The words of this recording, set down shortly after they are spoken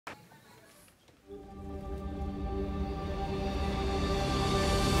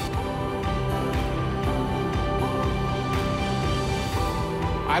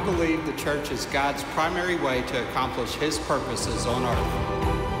I believe the church is God's primary way to accomplish his purposes on earth.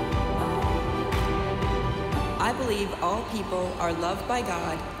 I believe all people are loved by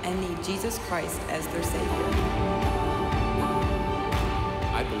God and need Jesus Christ as their Savior.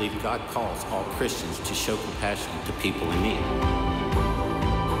 I believe God calls all Christians to show compassion to people in need.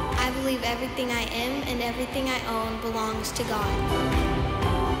 I believe everything I am and everything I own belongs to God.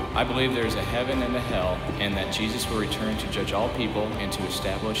 I believe there is a heaven and a hell, and that Jesus will return to judge all people and to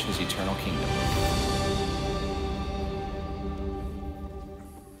establish his eternal kingdom.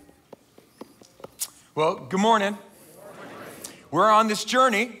 Well, good morning. We're on this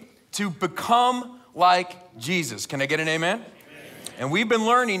journey to become like Jesus. Can I get an amen? And we've been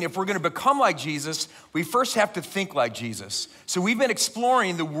learning if we're going to become like Jesus, we first have to think like Jesus. So we've been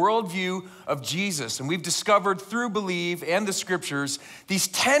exploring the worldview of Jesus, and we've discovered through Believe and the scriptures these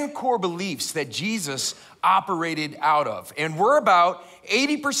 10 core beliefs that Jesus operated out of. And we're about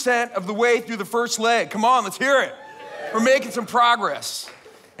 80% of the way through the first leg. Come on, let's hear it. We're making some progress.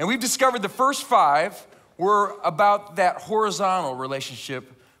 And we've discovered the first 5 were about that horizontal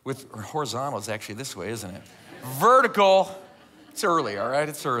relationship with, or horizontal is actually this way, isn't it? Vertical. It's early, all right?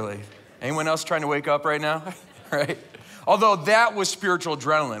 It's early. Anyone else trying to wake up right now? Right? Although that was spiritual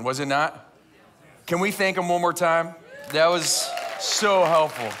adrenaline, was it not? Can we thank him one more time? That was so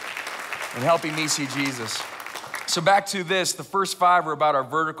helpful in helping me see Jesus. So back to this, the first 5 were about our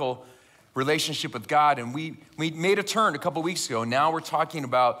vertical relationship with God, and we made a turn a couple weeks ago. Now we're talking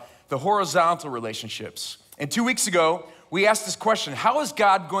about the horizontal relationships. And 2 weeks ago, we asked this question: how is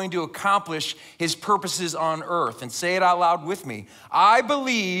God going to accomplish his purposes on earth? And say it out loud with me. I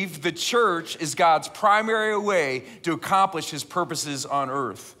believe the church is God's primary way to accomplish his purposes on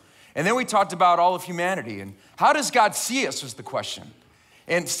earth. And then we talked about all of humanity, and how does God see us was the question.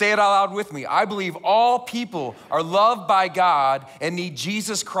 And say it out loud with me. I believe all people are loved by God and need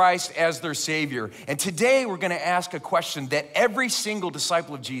Jesus Christ as their Savior. And today we're gonna ask a question that every single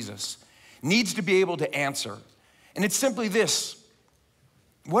disciple of Jesus needs to be able to answer. And it's simply this: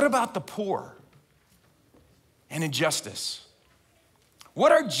 what about the poor and injustice?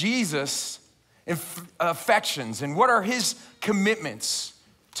 What are Jesus' affections and what are his commitments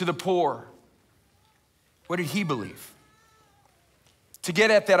to the poor? What did he believe? To get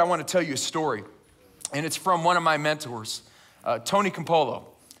at that, I want to tell you a story, and it's from one of my mentors, Tony Campolo,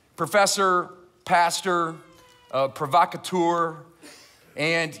 professor, pastor, provocateur,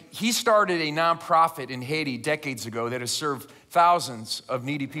 and he started a nonprofit in Haiti decades ago that has served thousands of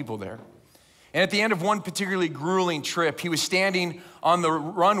needy people there. And at the end of one particularly grueling trip, he was standing on the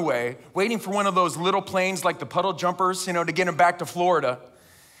runway waiting for one of those little planes like the puddle jumpers, to get him back to Florida.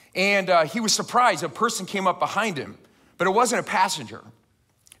 And he was surprised. A person came up behind him, but it wasn't a passenger.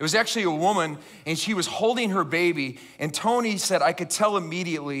 It was actually a woman, and she was holding her baby. And Tony said, I could tell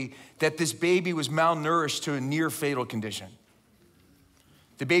immediately that this baby was malnourished to a near fatal condition.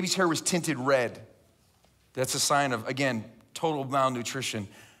 The baby's hair was tinted red. That's a sign of, again, total malnutrition.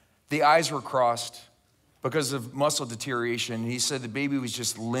 The eyes were crossed because of muscle deterioration. He said the baby was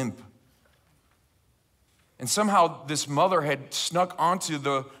just limp. And somehow this mother had snuck onto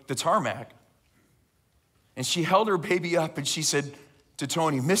the tarmac. And she held her baby up and she said to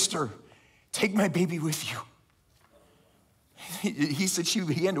Tony, Mister, take my baby with you. He said she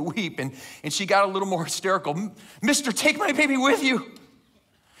began to weep and she got a little more hysterical. Mister, take my baby with you.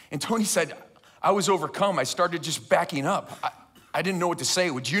 And Tony said, I was overcome. I started just backing up. I didn't know what to say.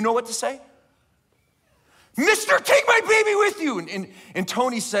 Would you know what to say? Mister, take my baby with you. And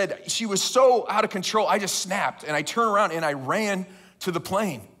Tony said, she was so out of control, I just snapped. And I turned around and I ran to the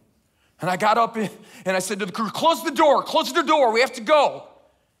plane. And I got up and I said to the crew, close the door, we have to go.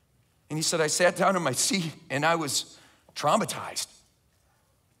 And he said, I sat down in my seat and I was traumatized.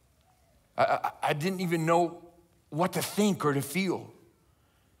 I didn't even know what to think or to feel.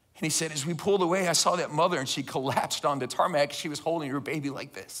 And he said, as we pulled away, I saw that mother and she collapsed on the tarmac. She was holding her baby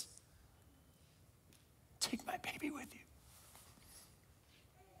like this. Take my baby with you.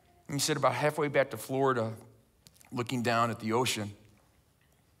 And he said about halfway back to Florida, looking down at the ocean,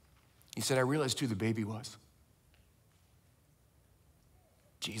 he said, I realized who the baby was.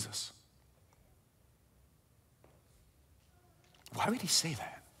 Jesus. Why would he say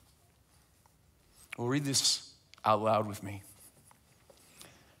that? Well, read this out loud with me.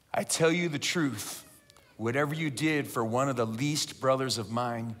 I tell you the truth, whatever you did for one of the least brothers of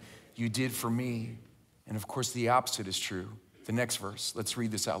mine, you did for me. And of course, the opposite is true. The next verse, let's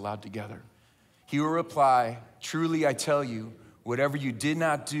read this out loud together. He will reply, truly I tell you, whatever you did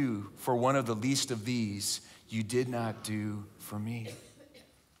not do for one of the least of these, you did not do for me.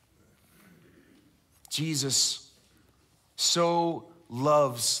 Jesus so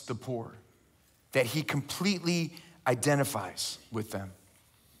loves the poor, that he completely identifies with them.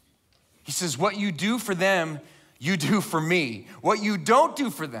 He says, what you do for them, you do for me. What you don't do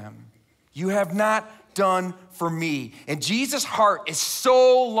for them, you have not done for me. And Jesus' heart is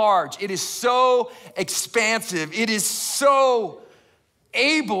so large. It is so expansive. It is so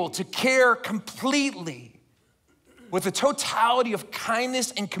able to care completely with a totality of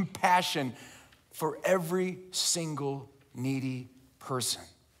kindness and compassion for every single needy person.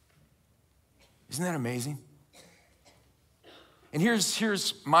 Isn't that amazing? And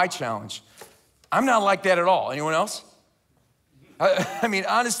here's my challenge. I'm not like that at all. Anyone else? I mean,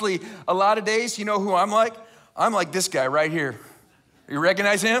 honestly, a lot of days, you know who I'm like? I'm like this guy right here. You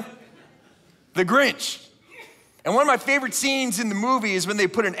recognize him? The Grinch. And one of my favorite scenes in the movie is when they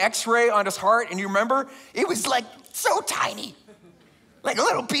put an X-ray on his heart, and you remember? It was like so tiny, like a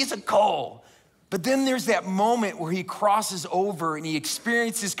little piece of coal. But then there's that moment where he crosses over and he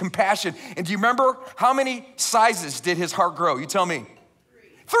experiences compassion. And do you remember how many sizes did his heart grow? You tell me.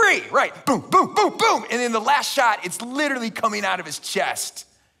 Three, right? Boom, boom, boom, boom. And in the last shot, it's literally coming out of his chest.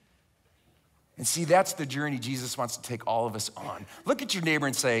 And see, that's the journey Jesus wants to take all of us on. Look at your neighbor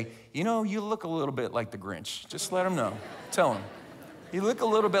and say, you know, you look a little bit like the Grinch. Just let him know. Tell him. You look a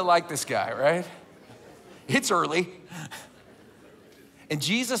little bit like this guy, right? It's early. And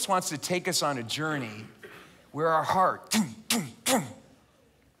Jesus wants to take us on a journey where our heart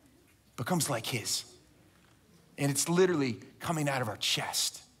becomes like his. And it's literally coming out of our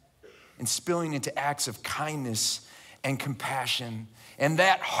chest and spilling into acts of kindness and compassion. And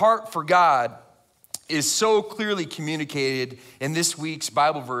that heart for God is so clearly communicated in this week's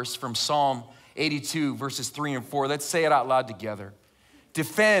Bible verse from Psalm 82, verses 3 and 4. Let's say it out loud together.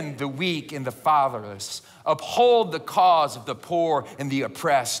 Defend the weak and the fatherless. Uphold the cause of the poor and the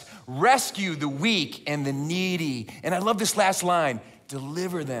oppressed. Rescue the weak and the needy. And I love this last line.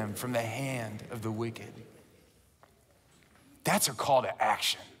 Deliver them from the hand of the wicked. That's a call to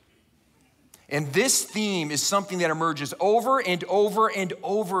action. And this theme is something that emerges over and over and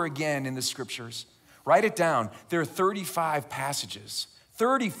over again in the scriptures. Write it down. There are 35 passages,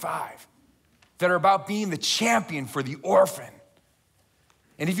 35, that are about being the champion for the orphan.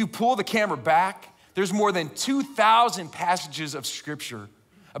 And if you pull the camera back, there's more than 2,000 passages of scripture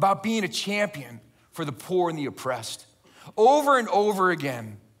about being a champion for the poor and the oppressed. Over and over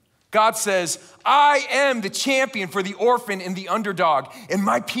again, God says, I am the champion for the orphan and the underdog, and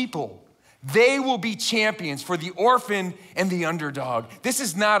my people, they will be champions for the orphan and the underdog. This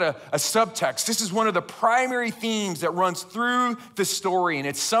is not a subtext. This is one of the primary themes that runs through the story, and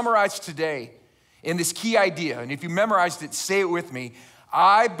it's summarized today in this key idea. And if you memorized it, say it with me.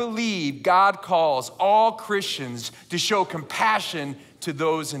 I believe God calls all Christians to show compassion to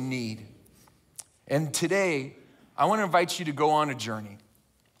those in need. And today, I want to invite you to go on a journey.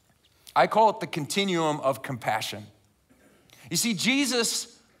 I call it the continuum of compassion. You see,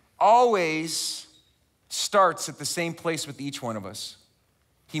 Jesus always starts at the same place with each one of us.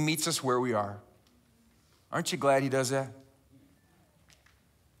 He meets us where we are. Aren't you glad he does that?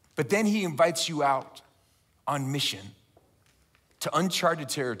 But then he invites you out on mission to uncharted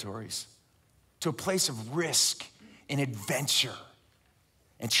territories, to a place of risk and adventure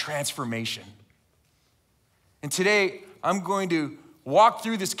and transformation. And today, I'm going to walk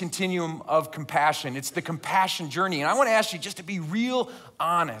through this continuum of compassion. It's the compassion journey. And I want to ask you just to be real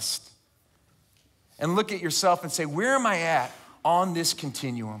honest and look at yourself and say, where am I at on this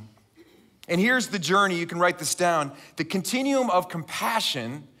continuum? And here's the journey. You can write this down. The continuum of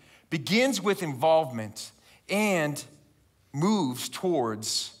compassion begins with involvement and moves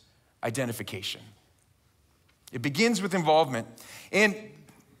towards identification. It begins with involvement. And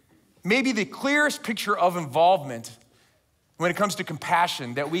maybe the clearest picture of involvement when it comes to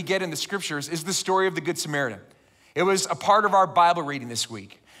compassion that we get in the scriptures is the story of the Good Samaritan. It was a part of our Bible reading this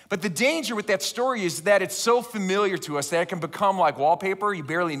week. But the danger with that story is that it's so familiar to us that it can become like wallpaper. You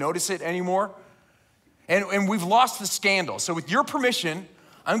barely notice it anymore. And we've lost the scandal. So with your permission,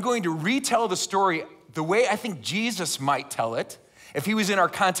 I'm going to retell the story the way I think Jesus might tell it if he was in our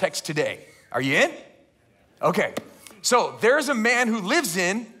context today. Are you in? Okay. So there's a man who lives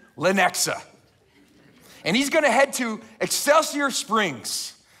in Lenexa. And he's gonna head to Excelsior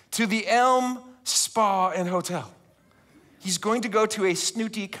Springs, to the Elm Spa and Hotel. He's going to go to a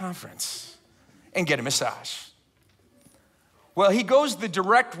snooty conference and get a massage. Well, he goes the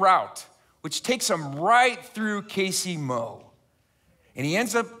direct route, which takes him right through Casey Mo. And he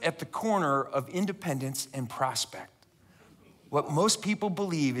ends up at the corner of Independence and Prospect, what most people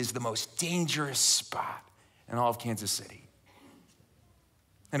believe is the most dangerous spot in all of Kansas City.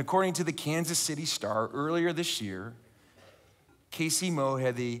 And according to the Kansas City Star, earlier this year, Casey Moe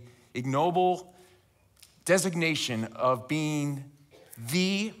had the ignoble designation of being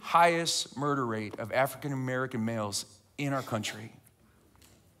the highest murder rate of African American males in our country.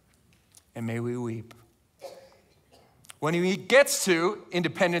 And may we weep. When he gets to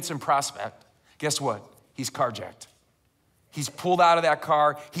Independence and Prospect, guess what? He's carjacked. He's pulled out of that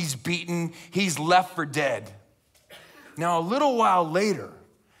car, he's beaten, he's left for dead. Now, a little while later,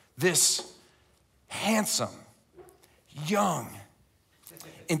 this handsome, young,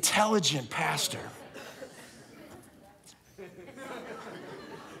 intelligent pastor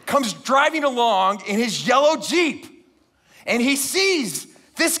comes driving along in his yellow Jeep, and he sees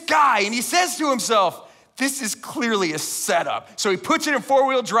this guy, and he says to himself, this is clearly a setup. So he puts it in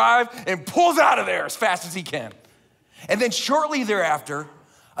four-wheel drive and pulls out of there as fast as he can. And then shortly thereafter,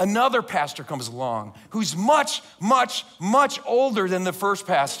 another pastor comes along who's much, much, much older than the first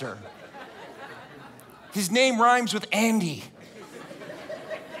pastor. His name rhymes with Andy.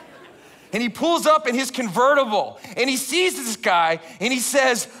 And he pulls up in his convertible and he sees this guy and he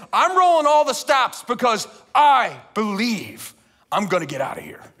says, I'm rolling all the stops because I believe I'm gonna get out of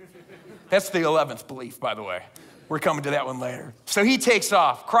here. That's the 11th belief, by the way. We're coming to that one later. So he takes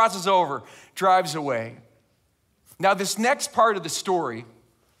off, crosses over, drives away. Now, this next part of the story,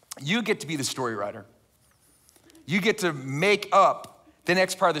 you get to be the story writer. You get to make up the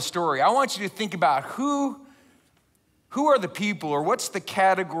next part of the story. I want you to think about who are the people, or what's the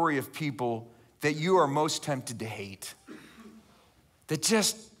category of people that you are most tempted to hate? That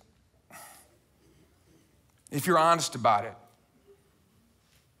just, if you're honest about it,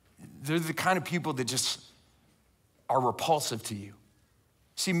 they're the kind of people that just are repulsive to you.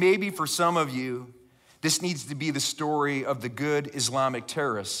 See, maybe for some of you, this needs to be the story of the good Islamic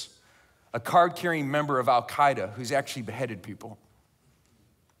terrorist, a card-carrying member of Al-Qaeda who's actually beheaded people.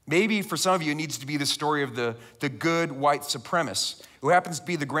 Maybe for some of you, it needs to be the story of the good white supremacist who happens to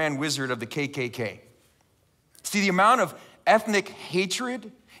be the grand wizard of the KKK. See, the amount of ethnic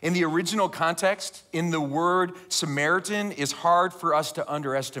hatred in the original context, in the word Samaritan, is hard for us to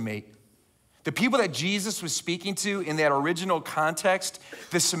underestimate. The people that Jesus was speaking to in that original context,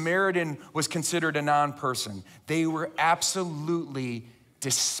 the Samaritan was considered a non-person. They were absolutely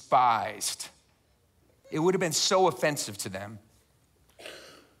despised. It would have been so offensive to them.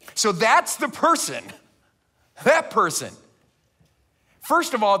 So that's the person, that person.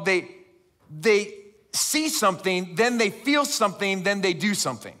 First of all, they see something, then they feel something, then they do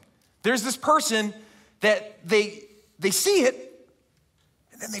something. There's this person that they see it,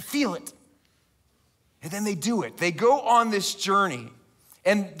 and then they feel it, and then they do it. They go on this journey.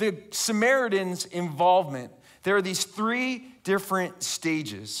 And the Samaritan's involvement, there are these three different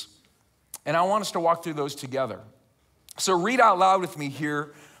stages. And I want us to walk through those together. So read out loud with me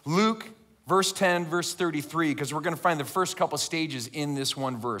here, Luke, verse 10, verse 33, because we're going to find the first couple stages in this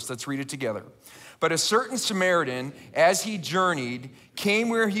one verse. Let's read it together. But a certain Samaritan, as he journeyed, came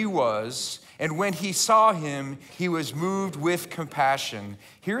where he was, and when he saw him, he was moved with compassion.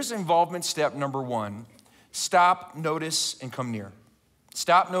 Here's involvement step number one. Stop, notice, and come near.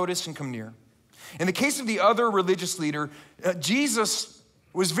 Stop, notice, and come near. In the case of the other religious leader, Jesus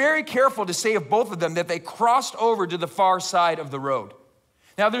was very careful to say of both of them that they crossed over to the far side of the road.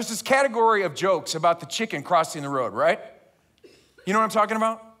 Now, there's this category of jokes about the chicken crossing the road, right? You know what I'm talking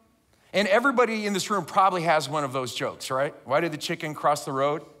about? And everybody in this room probably has one of those jokes, right? Why did the chicken cross the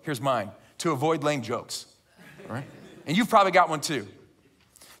road? Here's mine: to avoid lame jokes, right? And you've probably got one too.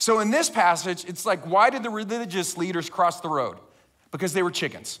 So in this passage, it's like, why did the religious leaders cross the road? Because they were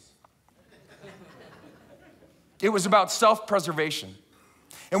chickens. It was about self-preservation.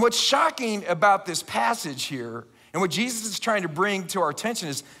 And what's shocking about this passage here, and what Jesus is trying to bring to our attention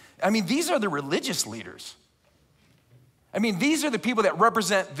is, these are the religious leaders. These are the people that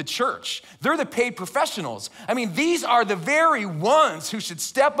represent the church. They're the paid professionals. These are the very ones who should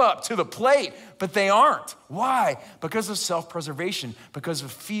step up to the plate, but they aren't. Why? Because of self-preservation, because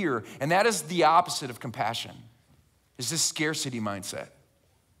of fear. And that is the opposite of compassion, is this scarcity mindset.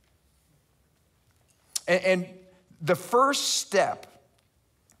 And the first step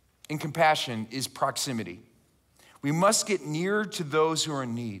in compassion is proximity. We must get near to those who are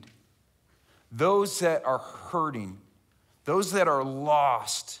in need, those that are hurting, those that are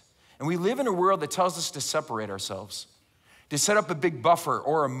lost. And we live in a world that tells us to separate ourselves, to set up a big buffer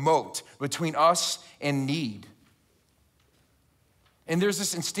or a moat between us and need. And there's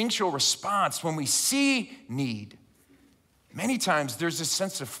this instinctual response when we see need. Many times there's this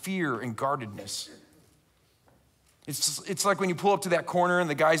sense of fear and guardedness. It's like when you pull up to that corner and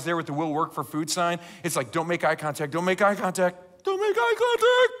the guy's there with the "will work for food" sign. It's like, don't make eye contact, don't make eye contact, don't make eye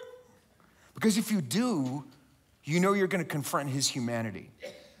contact. Because if you do, you know you're going to confront his humanity.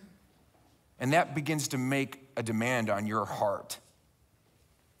 And that begins to make a demand on your heart.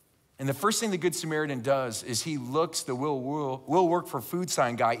 And the first thing the Good Samaritan does is he looks the will work for food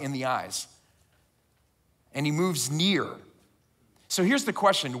sign guy in the eyes. And he moves near. So here's the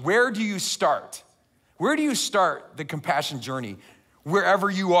question, where do you start? Where do you start the compassion journey?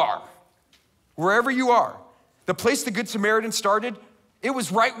 Wherever you are. Wherever you are. The place the Good Samaritan started, it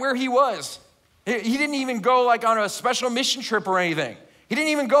was right where he was. He didn't even go like on a special mission trip or anything. He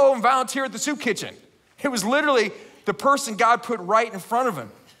didn't even go and volunteer at the soup kitchen. It was literally the person God put right in front of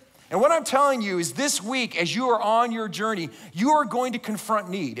him. And what I'm telling you is this week, as you are on your journey, you are going to confront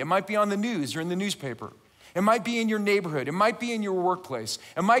need. It might be on the news or in the newspaper. It might be in your neighborhood. It might be in your workplace.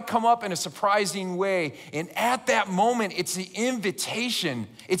 It might come up in a surprising way. And at that moment, it's the invitation.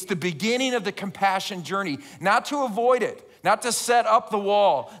 It's the beginning of the compassion journey, not to avoid it, not to set up the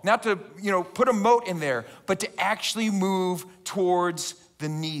wall, not to, put a moat in there, but to actually move towards the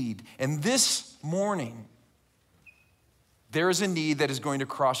need. And this morning, there is a need that is going to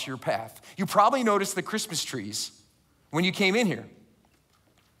cross your path. You probably noticed the Christmas trees when you came in here.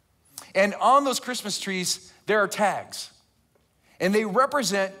 And on those Christmas trees, there are tags. And they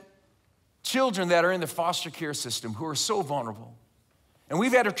represent children that are in the foster care system who are so vulnerable. And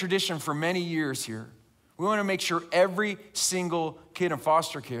we've had a tradition for many years here. We want to make sure every single kid in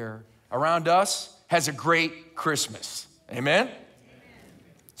foster care around us has a great Christmas. Amen?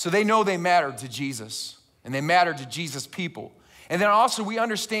 So they know they matter to Jesus. And they matter to Jesus' people. And then also we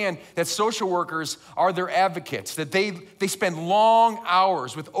understand that social workers are their advocates, that they spend long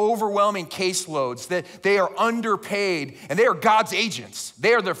hours with overwhelming caseloads, that they are underpaid, and they are God's agents.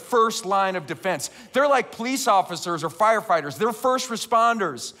 They are the first line of defense. They're like police officers or firefighters. They're first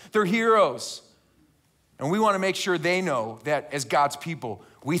responders. They're heroes. And we want to make sure they know that as God's people,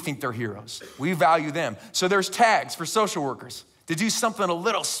 we think they're heroes. We value them. So there's tags for social workers to do something a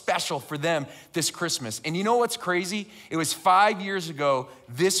little special for them this Christmas. And you know what's crazy? It was 5 years ago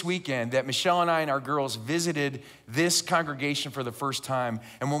this weekend that Michelle and I and our girls visited this congregation for the first time.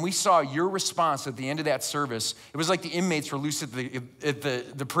 And when we saw your response at the end of that service, it was like the inmates were loose at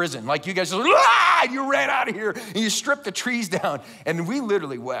the prison. Like you guys just, you ran out of here and you stripped the trees down. And we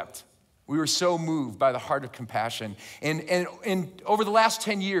literally wept. We were so moved by the heart of compassion. And over the last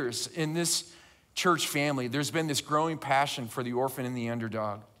 10 years in this church family, there's been this growing passion for the orphan and the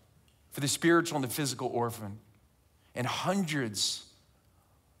underdog, for the spiritual and the physical orphan. And hundreds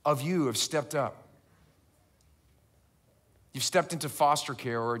of you have stepped up. You've stepped into foster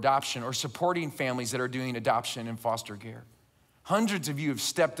care or adoption or supporting families that are doing adoption and foster care. Hundreds of you have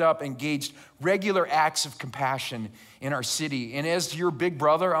stepped up, engaged regular acts of compassion in our city. And as your big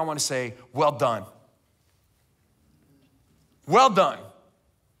brother, I want to say, well done. Well done.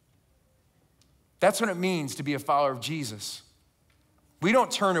 That's what it means to be a follower of Jesus. We don't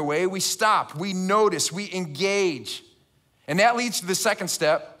turn away, we stop, we notice, we engage. And that leads to the second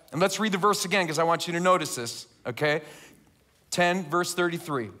step. And let's read the verse again because I want you to notice this, okay? 10, verse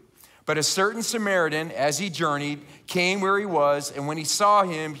 33. But a certain Samaritan, as he journeyed, came where he was, and when he saw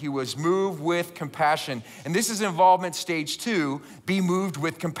him, he was moved with compassion. And this is involvement stage 2, be moved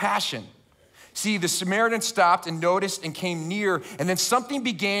with compassion. See, the Samaritan stopped and noticed and came near, and then something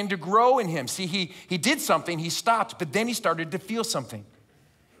began to grow in him. See, he did something, he stopped, but then he started to feel something.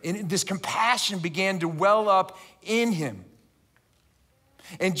 And this compassion began to well up in him.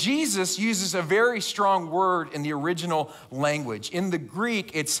 And Jesus uses a very strong word in the original language. In the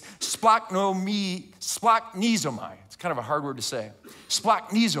Greek, it's splaknizomai. It's kind of a hard word to say.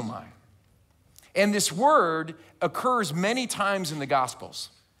 Splaknizomai. And this word occurs many times in the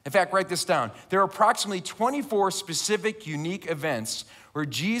Gospels. In fact, write this down. There are approximately 24 specific, unique events where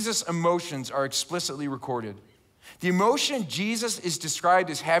Jesus' emotions are explicitly recorded. The emotion Jesus is described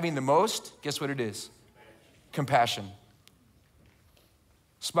as having the most, guess what it is? Compassion.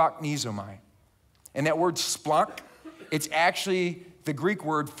 Splaknizomai. And that word splunk, it's actually the Greek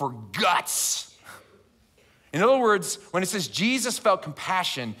word for guts. In other words, when it says Jesus felt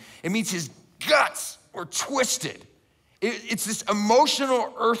compassion, it means his guts were twisted. It's this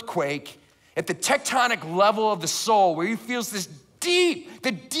emotional earthquake at the tectonic level of the soul where he feels this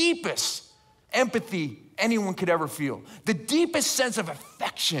the deepest empathy anyone could ever feel. The deepest sense of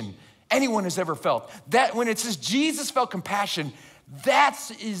affection anyone has ever felt. That when it says Jesus felt compassion, that's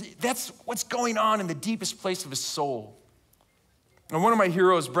what's going on in the deepest place of his soul. And one of my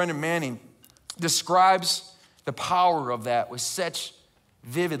heroes, Brendan Manning, describes the power of that with such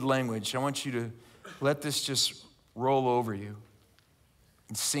vivid language. I want you to let this just roll over you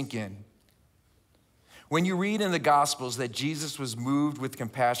and sink in. When you read in the Gospels that Jesus was moved with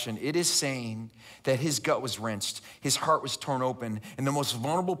compassion, it is saying that his gut was wrenched, his heart was torn open, and the most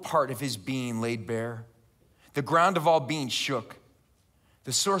vulnerable part of his being laid bare. The ground of all being shook.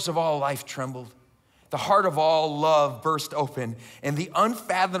 The source of all life trembled. The heart of all love burst open, and the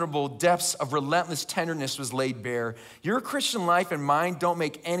unfathomable depths of relentless tenderness was laid bare. Your Christian life and mine don't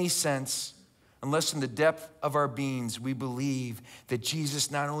make any sense unless in the depth of our beings we believe that Jesus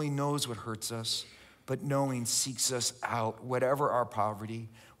not only knows what hurts us, but knowing seeks us out, whatever our poverty,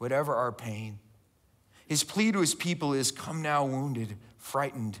 whatever our pain. His plea to his people is, come now wounded,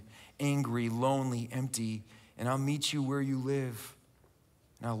 frightened, angry, lonely, empty, and I'll meet you where you live,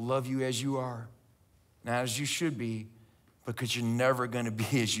 and I'll love you as you are, not as you should be, because you're never gonna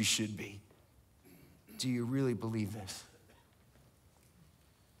be as you should be. Do you really believe this?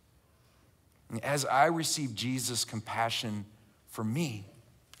 And as I receive Jesus' compassion for me,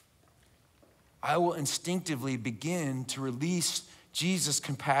 I will instinctively begin to release Jesus'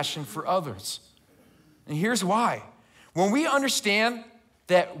 compassion for others. And here's why. When we understand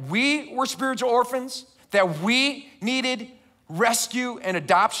that we were spiritual orphans, that we needed rescue and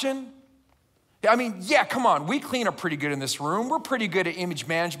adoption, I mean, yeah, come on, we clean up pretty good in this room. We're pretty good at image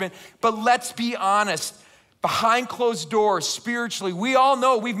management, but let's be honest. Behind closed doors, spiritually, we all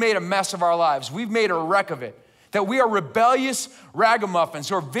know we've made a mess of our lives. We've made a wreck of it. That we are rebellious ragamuffins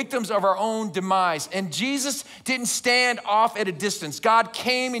who are victims of our own demise. And Jesus didn't stand off at a distance. God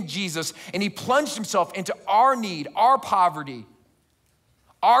came in Jesus and he plunged himself into our need, our poverty,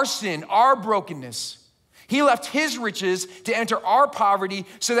 our sin, our brokenness. He left his riches to enter our poverty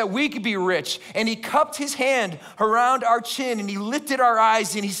so that we could be rich. And he cupped his hand around our chin and he lifted our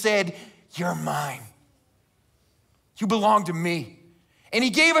eyes and he said, you're mine. You belong to me. And he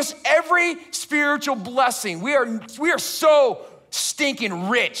gave us every spiritual blessing. We are so stinking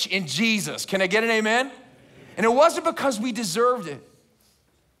rich in Jesus. Can I get an amen? And it wasn't because we deserved it.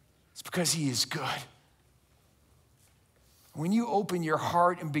 It's because he is good. When you open your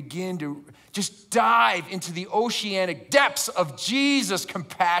heart and begin to just dive into the oceanic depths of Jesus'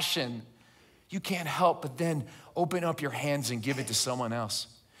 compassion, you can't help but then open up your hands and give it to someone else.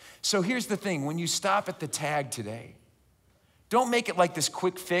 So here's the thing. When you stop at the tag today, don't make it like this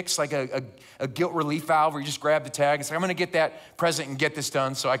quick fix, like a guilt relief valve where you just grab the tag and say, I'm gonna get that present and get this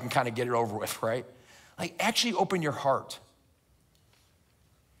done so I can kind of get it over with, right? Like actually open your heart.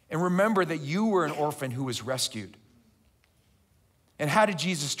 And remember that you were an orphan who was rescued. And how did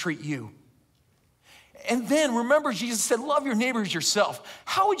Jesus treat you? And then remember Jesus said, love your neighbor as yourself.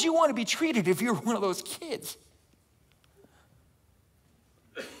 How would you want to be treated if you were one of those kids?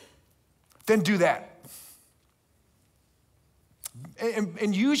 Then do that.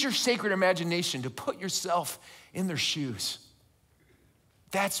 And use your sacred imagination to put yourself in their shoes.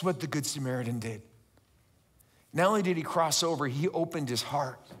 That's what the Good Samaritan did. Not only did he cross over, he opened his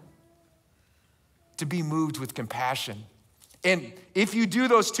heart to be moved with compassion. And if you do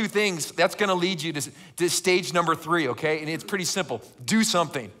those two things, that's gonna lead you to stage number 3, okay? And it's pretty simple, do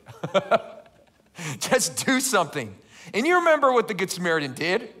something. Just do something. And you remember what the Good Samaritan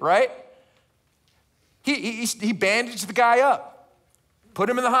did, right? He bandaged the guy up. Put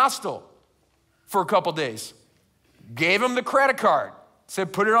him in the hospital for a couple days. Gave him the credit card.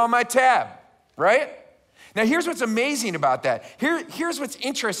 Said, put it on my tab, right? Now, here's what's amazing about that. Here's what's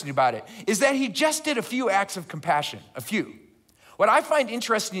interesting about it, is that he just did a few acts of compassion, a few. What I find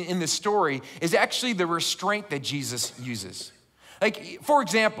interesting in this story is actually the restraint that Jesus uses. Like, for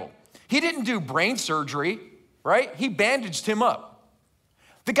example, he didn't do brain surgery, right? He bandaged him up.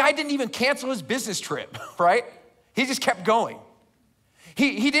 The guy didn't even cancel his business trip, right? He just kept going.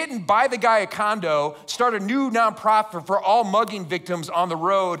 He didn't buy the guy a condo, start a new nonprofit for all mugging victims on the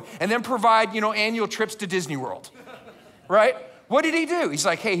road, and then provide, annual trips to Disney World, right? What did he do? He's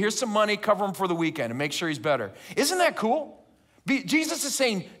like, hey, here's some money, cover him for the weekend and make sure he's better. Isn't that cool? Jesus is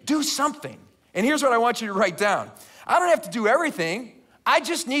saying, do something. And here's what I want you to write down. I don't have to do everything. I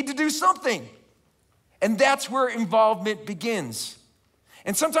just need to do something. And that's where involvement begins.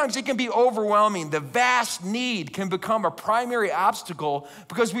 And sometimes it can be overwhelming. The vast need can become a primary obstacle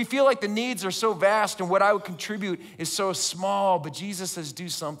because we feel like the needs are so vast and what I would contribute is so small, but Jesus says do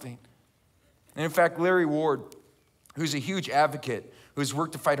something. And in fact, Larry Ward, who's a huge advocate, who has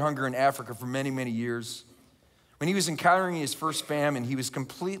worked to fight hunger in Africa for many, many years, when he was encountering his first famine, he was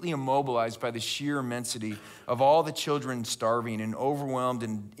completely immobilized by the sheer immensity of all the children starving, and overwhelmed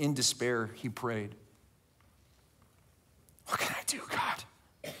and in despair, he prayed, what can I do, God?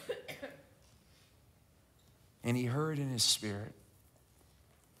 And he heard in his spirit,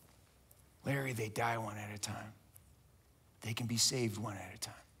 Larry, they die one at a time. They can be saved one at a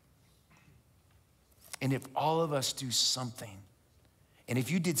time. And if all of us do something, and if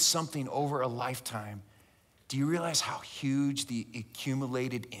you did something over a lifetime, do you realize how huge the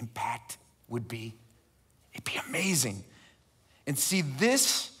accumulated impact would be? It'd be amazing. And see,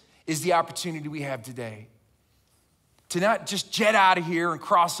 this is the opportunity we have today. To not just jet out of here and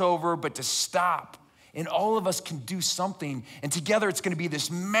cross over, but to stop. And all of us can do something. And together it's gonna be this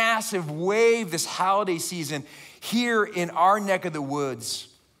massive wave this holiday season here in our neck of the woods.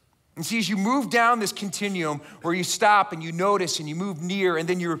 And see, as you move down this continuum where you stop and you notice and you move near and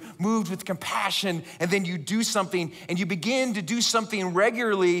then you're moved with compassion and then you do something and you begin to do something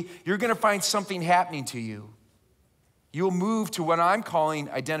regularly, you're gonna find something happening to you. You'll move to what I'm calling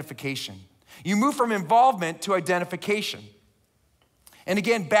identification. You move from involvement to identification. And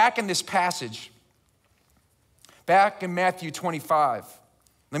again, back in this passage, back in Matthew 25,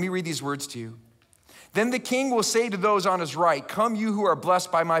 let me read these words to you. Then the king will say to those on his right, "Come, you who are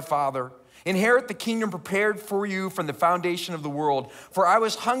blessed by my Father. Inherit the kingdom prepared for you from the foundation of the world. For I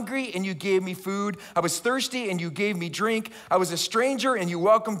was hungry, and you gave me food. I was thirsty, and you gave me drink. I was a stranger, and you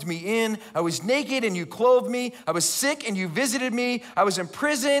welcomed me in. I was naked, and you clothed me. I was sick, and you visited me. I was in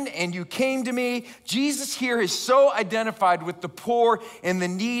prison, and you came to me." Jesus here is so identified with the poor and the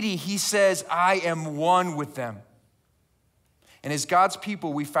needy. He says, "I am one with them." And as God's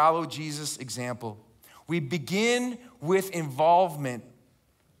people, we follow Jesus' example. We begin with involvement,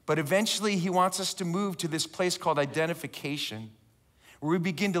 but eventually he wants us to move to this place called identification, where we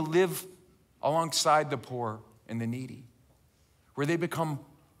begin to live alongside the poor and the needy, where they become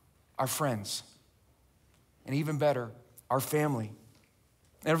our friends, and even better, our family.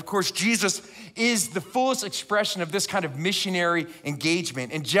 And of course, Jesus is the fullest expression of this kind of missionary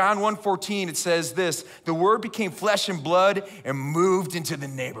engagement. In John 1:14, it says this, "The word became flesh and blood and moved into the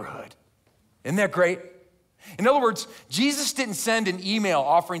neighborhood." Isn't that great? In other words, Jesus didn't send an email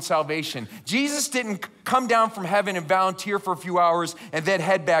offering salvation. Jesus didn't come down from heaven and volunteer for a few hours and then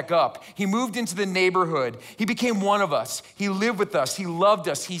head back up. He moved into the neighborhood. He became one of us. He lived with us. He loved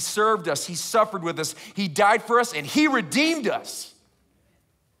us. He served us. He suffered with us. He died for us, and he redeemed us.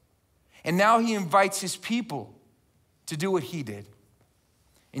 And now he invites his people to do what he did.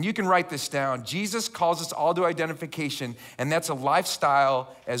 And you can write this down. Jesus calls us all to identification, and that's a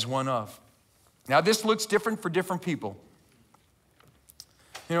lifestyle as one of. Now, this looks different for different people.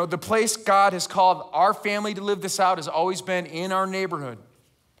 You know, the place God has called our family to live this out has always been in our neighborhood.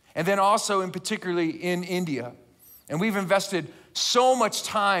 And then also, in particularly in India. And we've invested so much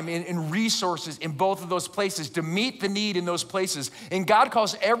time in resources in both of those places to meet the need in those places. And God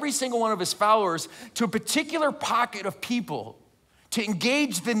calls every single one of his followers to a particular pocket of people to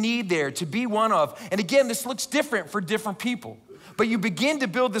engage the need there, to be one of. And again, this looks different for different people. But you begin to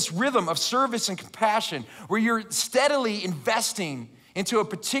build this rhythm of service and compassion where you're steadily investing into a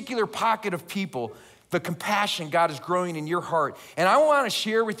particular pocket of people, the compassion God is growing in your heart. And I want to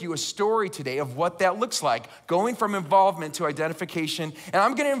share with you a story today of what that looks like, going from involvement to identification. And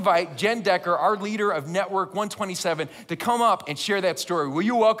I'm going to invite Jen Decker, our leader of Network 127, to come up and share that story. Will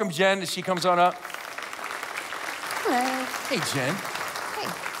you welcome Jen as she comes on up? Hello. Hey, Jen.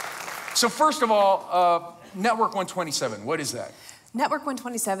 Hey. So first of all, Network 127, what is that? Network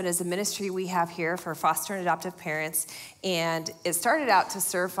 127 is a ministry we have here for foster and adoptive parents, and it started out to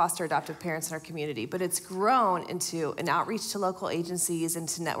serve foster adoptive parents in our community, but it's grown into an outreach to local agencies and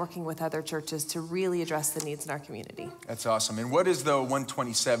to networking with other churches to really address the needs in our community. That's awesome. And what does the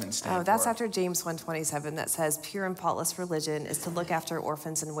 127 stand for? That's after James 1:27 that says, "Pure and faultless religion is to look after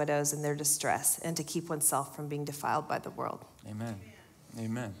orphans and widows in their distress and to keep oneself from being defiled by the world." Amen.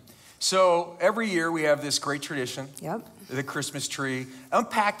 Amen. So every year we have this great tradition, Yep. the Christmas tree.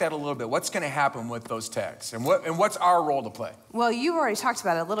 Unpack that a little bit. What's going to happen with those tags? And what's our role to play? Well, you've already talked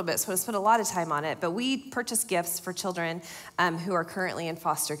about it a little bit, so I spent a lot of time on it. But we purchase gifts for children who are currently in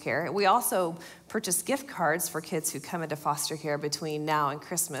foster care. We also purchase gift cards for kids who come into foster care between now and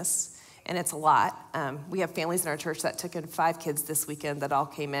Christmas. And it's a lot. We have families in our church that took in 5 kids this weekend that all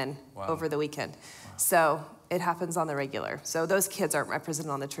came in over the weekend. Wow. So it happens on the regular. So those kids aren't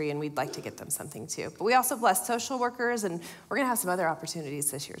represented on the tree, and we'd like to get them something too. But we also bless social workers, and we're gonna have some other opportunities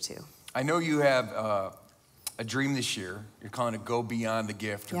this year too. I know you have a dream this year. You're calling it Go Beyond the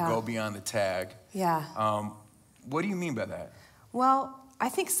Gift or Go Beyond the Tag. Yeah. What do you mean by that? Well, I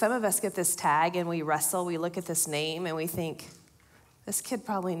think some of us get this tag and we wrestle, we look at this name and we think, this kid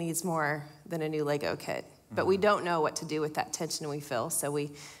probably needs more than a new Lego kit. but we don't know what to do with that tension we feel. So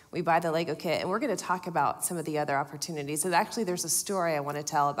we buy the Lego kit, and we're going to talk about some of the other opportunities. And actually, there's a story I want to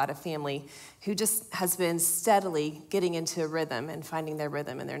tell about a family who just has been steadily getting into a rhythm and finding their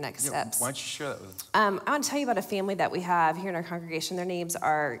rhythm and their next steps. Why don't you share that with us? I want to tell you about a family that we have here in our congregation. Their names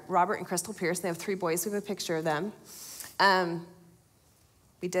are Robert and Crystal Pierce. They have 3 boys. We have a picture of them.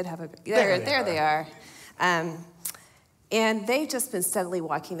 We did have a there they are. And they've just been steadily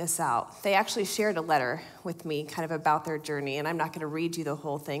walking this out. They actually shared a letter with me kind of about their journey, and I'm not going to read you the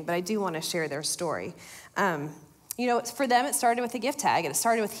whole thing, but I do want to share their story. You know, for them, it started with a gift tag, and it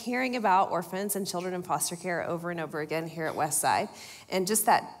started with hearing about orphans and children in foster care over and over again here at Westside. And just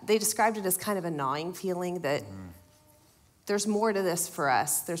that, they described it as kind of a gnawing feeling that there's more to this for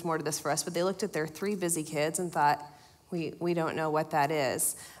us. There's more to this for us. But they looked at their 3 busy kids and thought, we don't know what that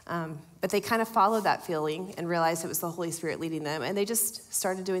is. But they kind of followed that feeling and realized it was the Holy Spirit leading them, and they just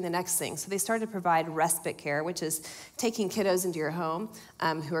started doing the next thing. So they started to provide respite care, which is taking kiddos into your home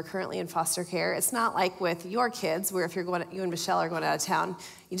who are currently in foster care. It's not like with your kids, where if you and Michelle are going out of town,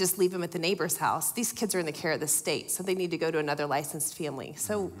 you just leave them at the neighbor's house. These kids are in the care of the state, so they need to go to another licensed family.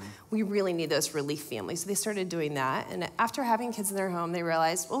 So we really need those relief families. So they started doing that, and after having kids in their home, they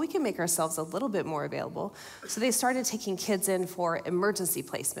realized, well, we can make ourselves a little bit more available. So they started taking kids in for emergency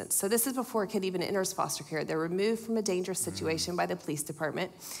placements. So this is before a kid even enters foster care. They're removed from a dangerous situation by the police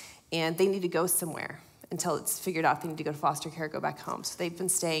department, and they need to go somewhere until it's figured out they need to go to foster care, go back home. So they've been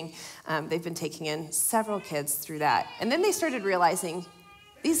staying, they've been taking in several kids through that. And then they started realizing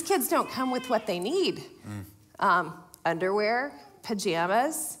these kids don't come with what they need. Underwear,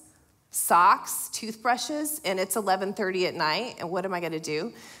 pajamas, socks, toothbrushes, and it's 11:30 at night, and what am I gonna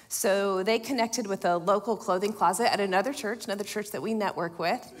do? So they connected with a local clothing closet at another church that we network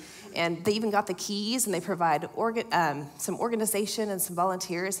with, and they even got the keys, and they provide some organization and some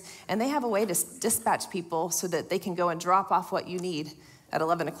volunteers, and they have a way to dispatch people so that they can go and drop off what you need at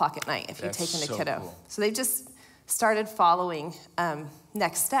 11 o'clock at night if you're taking a kiddo. Cool. So they just started following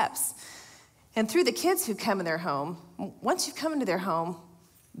next steps. And through the kids who come in their home, once you come into their home,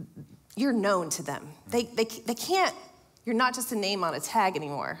 you're known to them. They can't, you're not just a name on a tag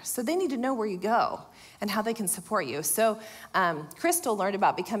anymore. So they need to know where you go and how they can support you. So Crystal learned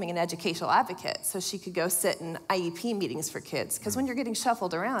about becoming an educational advocate so she could go sit in IEP meetings for kids. Because when you're getting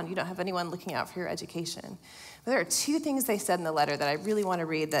shuffled around, you don't have anyone looking out for your education. But there are 2 things they said in the letter that I really want to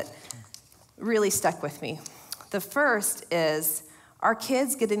read that really stuck with me. The first is, our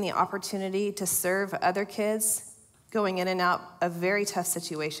kids getting the opportunity to serve other kids going in and out of very tough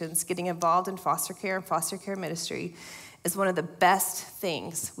situations, getting involved in foster care and foster care ministry is one of the best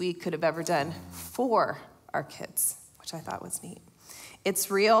things we could have ever done for our kids, which I thought was neat.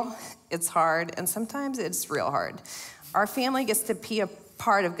 It's real, it's hard, and sometimes it's real hard. Our family gets to be a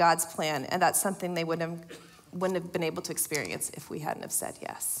part of God's plan, and that's something they wouldn't have been able to experience if we hadn't have said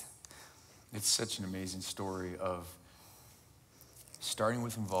yes. It's such an amazing story of starting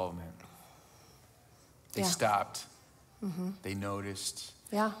with involvement. They stopped. They noticed.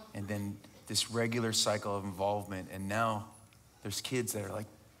 And then this regular cycle of involvement, and now there's kids that are like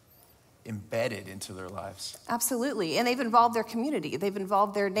embedded into their lives. Absolutely, and they've involved their community. They've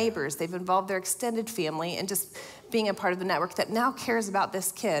involved their neighbors. They've involved their extended family, and just being a part of the network that now cares about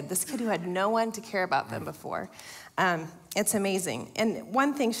this kid who had no one to care about them before. It's amazing. And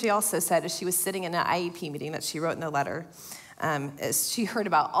one thing she also said as she was sitting in an IEP meeting that she wrote in the letter, is she heard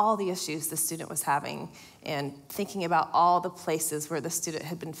about all the issues the student was having and thinking about all the places where the student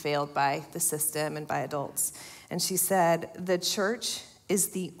had been failed by the system and by adults. And she said, the church is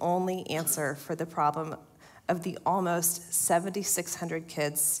the only answer for the problem of the almost 7,600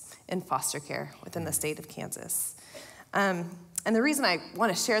 kids in foster care within the state of Kansas. And the reason I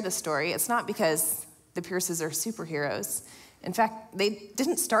want to share this story, it's not because the Pierces are superheroes. In fact, they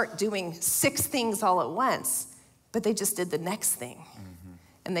didn't start doing 6 things all at once, but they just did the next thing.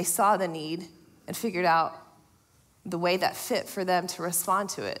 And they saw the need and figured out the way that fit for them to respond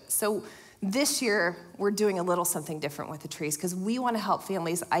to it. So this year, we're doing a little something different with the trees because we want to help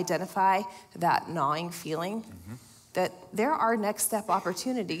families identify that gnawing feeling that there are next step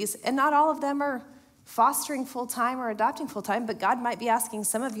opportunities, and not all of them are fostering full-time or adopting full-time, but God might be asking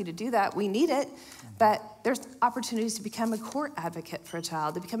some of you to do that. We need it, but there's opportunities to become a court advocate for a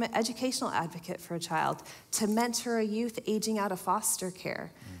child, to become an educational advocate for a child, to mentor a youth aging out of foster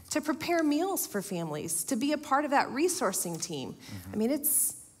care, to prepare meals for families, to be a part of that resourcing team. I mean,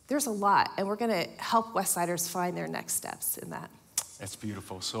 there's a lot, and we're gonna help Westsiders find their next steps in that. That's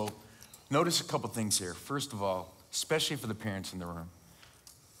beautiful. So notice a couple things here. First of all, especially for the parents in the room,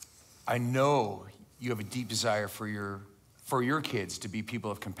 I know you have a deep desire for your kids to be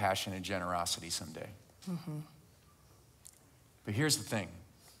people of compassion and generosity someday. But here's the thing.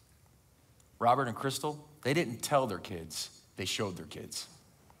 Robert and Crystal, they didn't tell their kids, they showed their kids.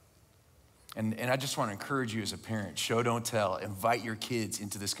 And I just want to encourage you as a parent, show, don't tell. Invite your kids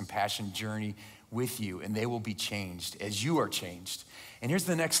into this compassion journey with you, and they will be changed as you are changed. And here's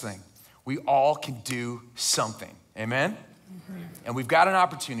the next thing. We all can do something, amen? And we've got an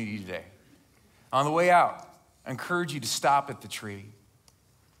opportunity today. On the way out, I encourage you to stop at the tree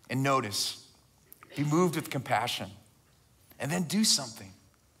and notice, be moved with compassion, and then do something.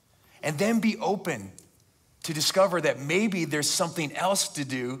 And then be open to discover that maybe there's something else to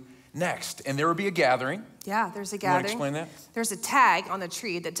do next. And there will be a gathering. Yeah, there's a You want to gathering. explain that? There's a tag on the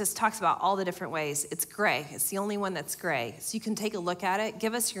tree that just talks about all the different ways. It's gray. It's the only one that's gray. So you can take a look at it.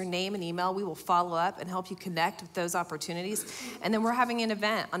 Give us your name and email. We will follow up and help you connect with those opportunities. And then we're having an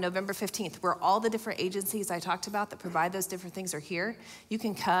event on November 15th where all the different agencies I talked about that provide those different things are here. You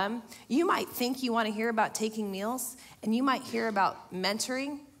can come. You might think you want to hear about taking meals, and you might hear about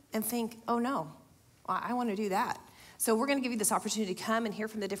mentoring and think, oh no, I want to do that. So we're going to give you this opportunity to come and hear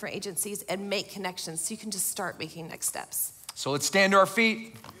from the different agencies and make connections so you can just start making next steps. So let's stand to our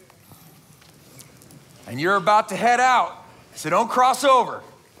feet. And you're about to head out, so don't cross over.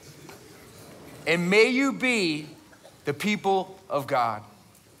 And may you be the people of God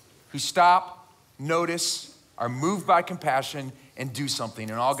who stop, notice, are moved by compassion, and do something.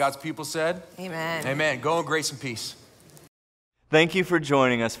 And all God's people said? Amen. Amen. Go in grace and peace. Thank you for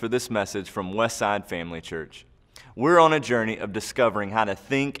joining us for this message from Westside Family Church. We're on a journey of discovering how to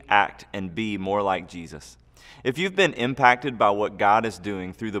think, act, and be more like Jesus. If you've been impacted by what God is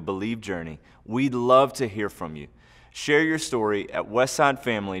doing through the Believe journey, we'd love to hear from you. Share your story at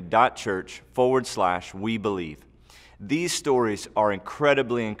westsidefamily.church/WeBelieve. These stories are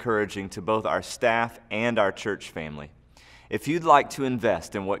incredibly encouraging to both our staff and our church family. If you'd like to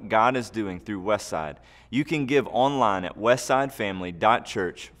invest in what God is doing through Westside, you can give online at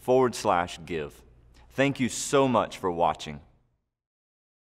westsidefamily.church/give. Thank you so much for watching.